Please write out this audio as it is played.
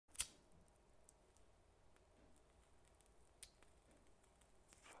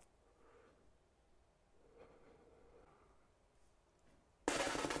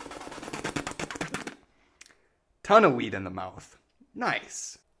Ton of weed in the mouth.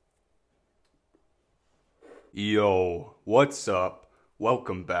 Nice. Yo, what's up?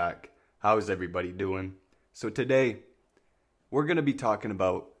 Welcome back. How's everybody doing? So today, we're going to be talking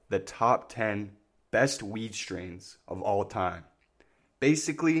about the top 10 best weed strains of all time.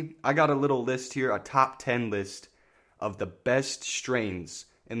 Basically, I got a little list here, a top 10 list of the best strains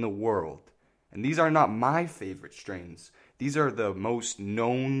in the world. And these are not my favorite strains. These are the most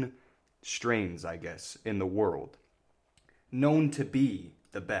known strains, I guess, in the world. Known to be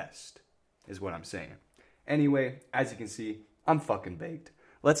the best, is what I'm saying. Anyway, as you can see, I'm fucking baked.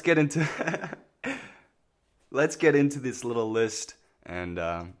 Let's get into this little list,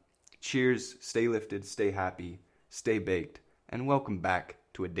 and cheers, stay lifted, stay happy, stay baked, and welcome back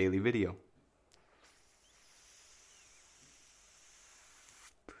to a daily video.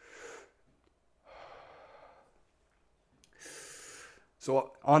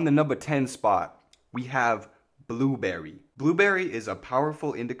 So on the number 10 spot, we have Blueberry. Blueberry is a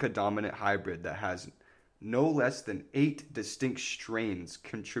powerful indica-dominant hybrid that has no less than 8 distinct strains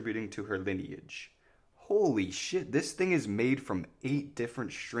contributing to her lineage. Holy shit, this thing is made from 8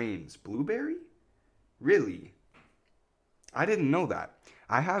 different strains. Blueberry? Really? I didn't know that.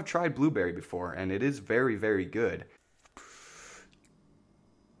 I have tried Blueberry before, and it is very, very good.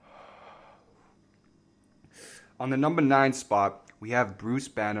 On the number 9 spot, we have Bruce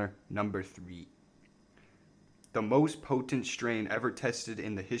Banner number 3. The most potent strain ever tested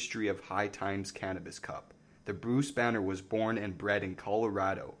in the history of High Times Cannabis Cup. The Bruce Banner was born and bred in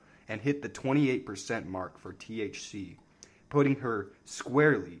Colorado and hit the 28% mark for THC, putting her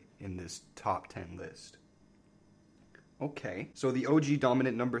squarely in this top 10 list. Okay, so the OG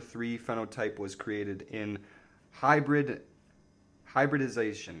dominant number 3 phenotype was created in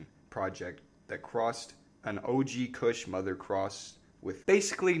hybridization project that crossed an OG Kush mother cross with...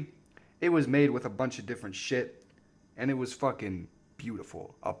 Basically, it was made with a bunch of different shit, and it was fucking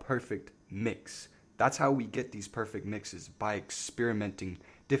beautiful. A perfect mix. That's how we get these perfect mixes, by experimenting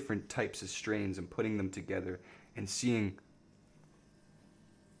different types of strains and putting them together and seeing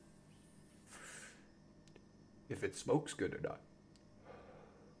if it smokes good or not.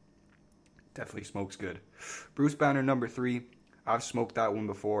 Definitely smokes good. Bruce Banner number 3. I've smoked that one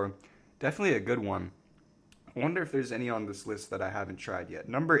before. Definitely a good one. I wonder if there's any on this list that I haven't tried yet.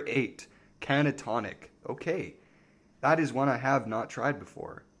 Number 8. Cannatonic. Okay. That is one I have not tried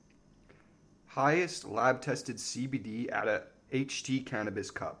before. Highest lab-tested CBD at a HT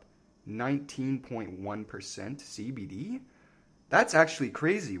Cannabis Cup. 19.1% CBD? That's actually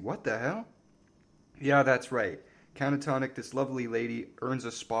crazy. What the hell? Yeah, that's right. Cannatonic, this lovely lady, earns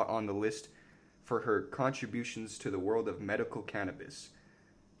a spot on the list for her contributions to the world of medical cannabis.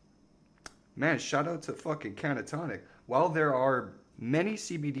 Man, shout out to fucking Cannatonic. While there are many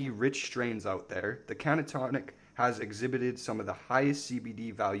CBD-rich strains out there, the Cannatonic has exhibited some of the highest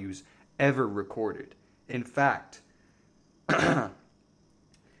CBD values ever recorded. In fact,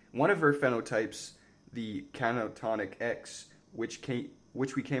 one of her phenotypes, the Cannatonic X, which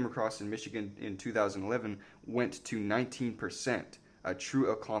we came across in Michigan in 2011, went to 19%, a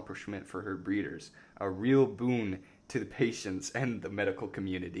true accomplishment for her breeders, a real boon to the patients and the medical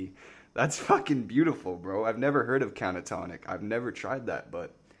community. That's fucking beautiful, bro. I've never heard of Cannatonic. I've never tried that,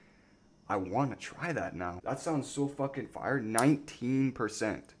 but I want to try that now. That sounds so fucking fire.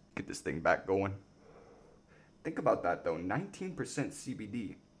 19%. Get this thing back going. Think about that, though. 19%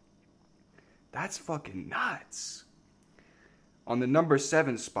 CBD. That's fucking nuts. On the number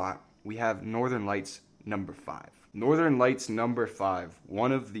 7 spot, we have Northern Lights number 5. Northern Lights number 5.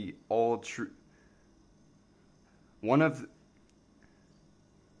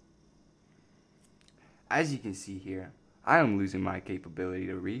 As you can see here, I am losing my capability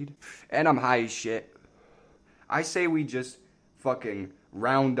to read. And I'm high as shit. I say we just fucking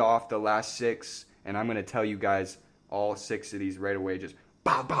round off the last 6. And I'm going to tell you guys all 6 of these right away. Just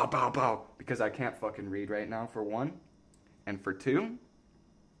bow, bow, bow, bow. Because I can't fucking read right now, for 1. And for 2,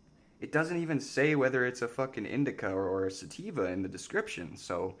 it doesn't even say whether it's a fucking indica or a sativa in the description.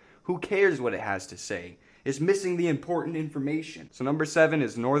 So who cares what it has to say? It's missing the important information. So number 7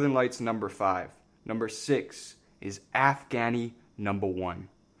 is Northern Lights number 5. Number 6 is Afghani number 1.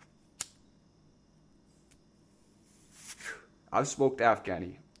 I've smoked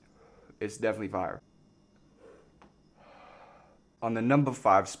Afghani. It's definitely fire. On the number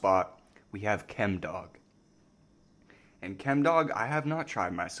 5 spot, we have Chemdog. And Chemdog, I have not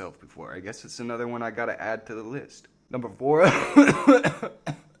tried myself before. I guess it's another one I gotta add to the list. Number 4.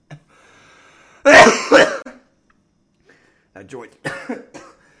 That joint.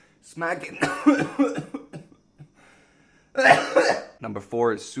 Smacking. Number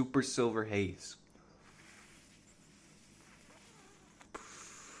 4 is Super Silver Haze.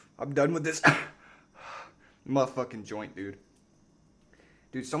 I'm done with this motherfucking joint, dude.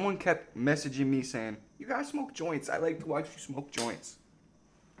 Dude, someone kept messaging me saying, you guys smoke joints. I like to watch you smoke joints.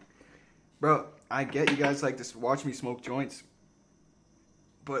 Bro, I get you guys like to watch me smoke joints.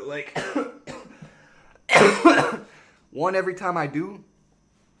 But, like, one, every time I do,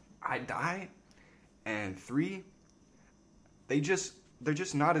 I die. And three, they're just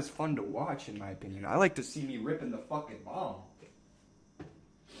not as fun to watch, in my opinion. I like to see me ripping the fucking bomb.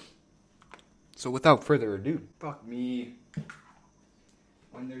 So without further ado, fuck me.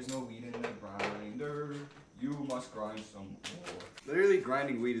 When there's no weed in the grinder, you must grind some more. Literally,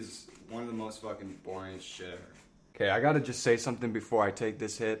 grinding weed is one of the most fucking boring shit ever. Okay, I gotta just say something before I take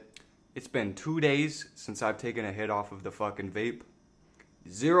this hit. It's been 2 days since I've taken a hit off of the fucking vape.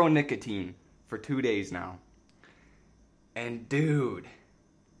 0 nicotine for 2 days now. And dude,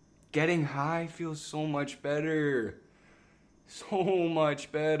 getting high feels so much better. So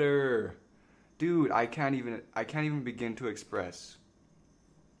much better. Dude, I can't even begin to express.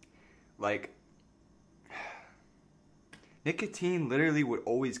 Like, nicotine literally would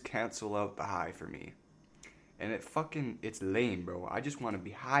always cancel out the high for me. And it's lame, bro. I just want to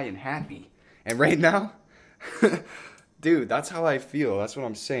be high and happy. And right now, dude, that's how I feel. That's what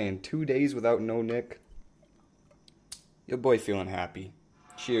I'm saying. 2 days without no Nick. Your boy feeling happy.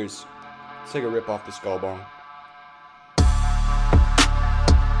 Cheers. Let's take a rip off the skull bone.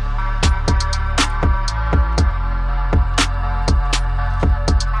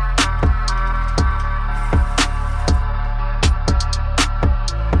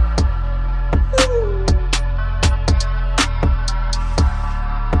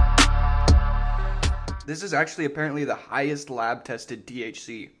 This is actually apparently the highest lab-tested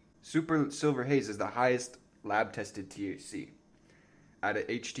THC. Super Silver Haze is the highest lab-tested THC at a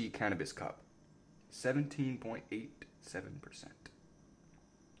HT cannabis cup. 17.87%.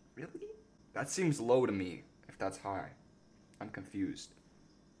 Really? That seems low to me, if that's high. I'm confused.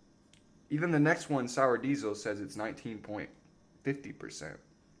 Even the next one, Sour Diesel, says it's 19.50%.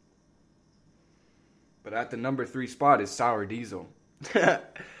 But at the number 3 spot is Sour Diesel.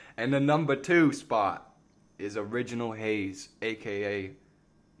 And the number 2 spot is Original Haze, aka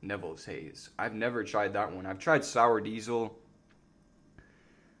Neville's Haze. I've never tried that one. I've tried Sour Diesel.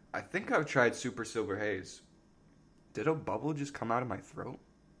 I think I've tried Super Silver Haze. Did a bubble just come out of my throat?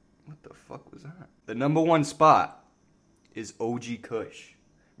 What the fuck was that? The number 1 spot is OG Kush.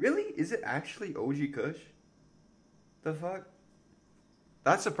 Really? Is it actually OG Kush? The fuck?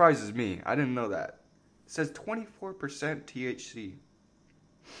 That surprises me. I didn't know that. It says 24% THC.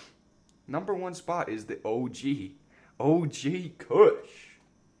 Number 1 spot is the OG. OG Kush.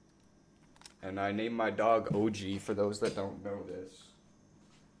 And I named my dog OG for those that don't know this.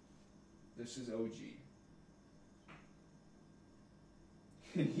 This is OG.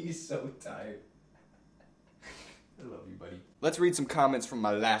 And he's so tired. I love you, buddy. Let's read some comments from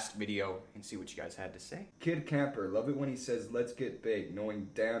my last video and see what you guys had to say. Kid Camper, love it when he says, let's get baked, knowing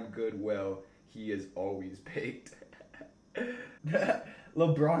damn good well he is always baked.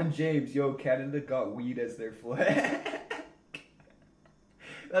 LeBron James, yo, Canada got weed as their flag.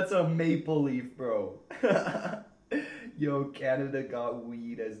 That's a maple leaf, bro. Yo, Canada got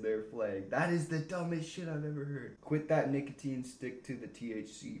weed as their flag. That is the dumbest shit I've ever heard. Quit that nicotine, stick to the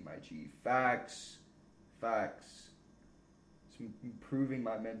THC, my G. Facts. Facts. It's improving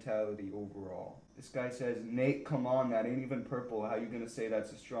my mentality overall. This guy says, Nate, come on, that ain't even purple. How you gonna say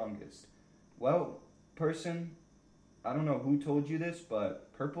that's the strongest? Well, person, I don't know who told you this,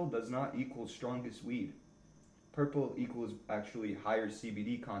 but purple does not equal strongest weed. Purple equals actually higher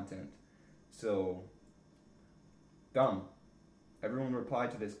CBD content. So, dumb. Everyone reply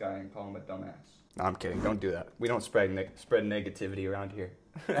to this guy and call him a dumbass. No, I'm kidding. Don't do that. We don't spread negativity around here.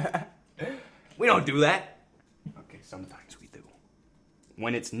 We don't do that. Okay, sometimes we do.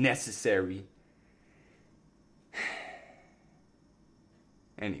 When it's necessary.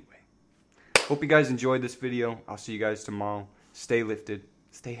 Anyway. Hope you guys enjoyed this video. I'll see you guys tomorrow. Stay lifted.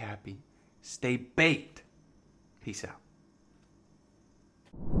 Stay happy. Stay baked. Peace out.